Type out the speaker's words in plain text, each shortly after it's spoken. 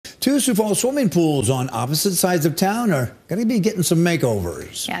Two Sioux Falls swimming pools on opposite sides of town are going to be getting some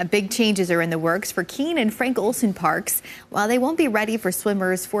makeovers. Yeah, big changes are in the works for Keene and Frank Olson Parks. While they won't be ready for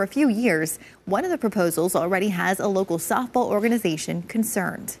swimmers for a few years, one of the proposals already has a local softball organization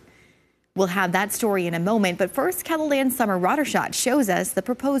concerned. We'll have that story in a moment, but first, KELOLAND's Summer Roddershot shows us the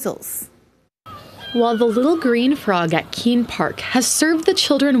proposals. While the little green frog at Keene Park has served the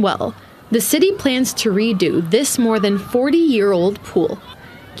children well, the city plans to redo this more than 40-year-old pool.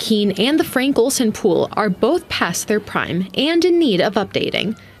 Keene and the Frank Olson pool are both past their prime and in need of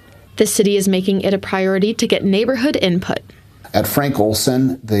updating. The city is making it a priority to get neighborhood input. At Frank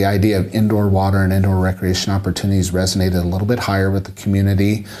Olson, the idea of indoor water and indoor recreation opportunities resonated a little bit higher with the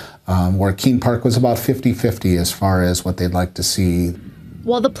community, where Keene Park was about 50-50 as far as what they'd like to see.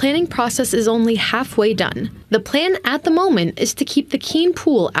 While the planning process is only halfway done, the plan at the moment is to keep the Keene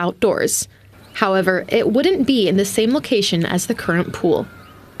pool outdoors. However, it wouldn't be in the same location as the current pool.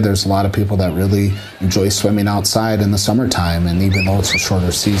 There's a lot of people that really enjoy swimming outside in the summertime, and even though it's a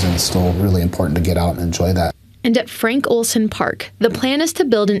shorter season, it's still really important to get out and enjoy that. And at Frank Olson Park, the plan is to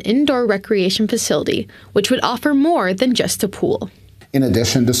build an indoor recreation facility, which would offer more than just a pool. In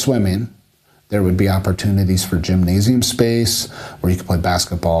addition to swimming, there would be opportunities for gymnasium space where you could play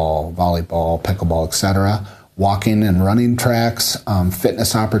basketball, volleyball, pickleball, etc. Walking and running tracks,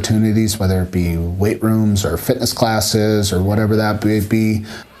 fitness opportunities, whether it be weight rooms or fitness classes or whatever that may be.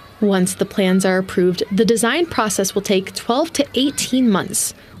 Once the plans are approved, the design process will take 12 to 18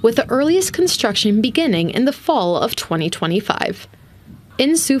 months, with the earliest construction beginning in the fall of 2025.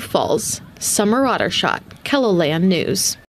 In Sioux Falls, Summer Roddershot, KELOLAND News.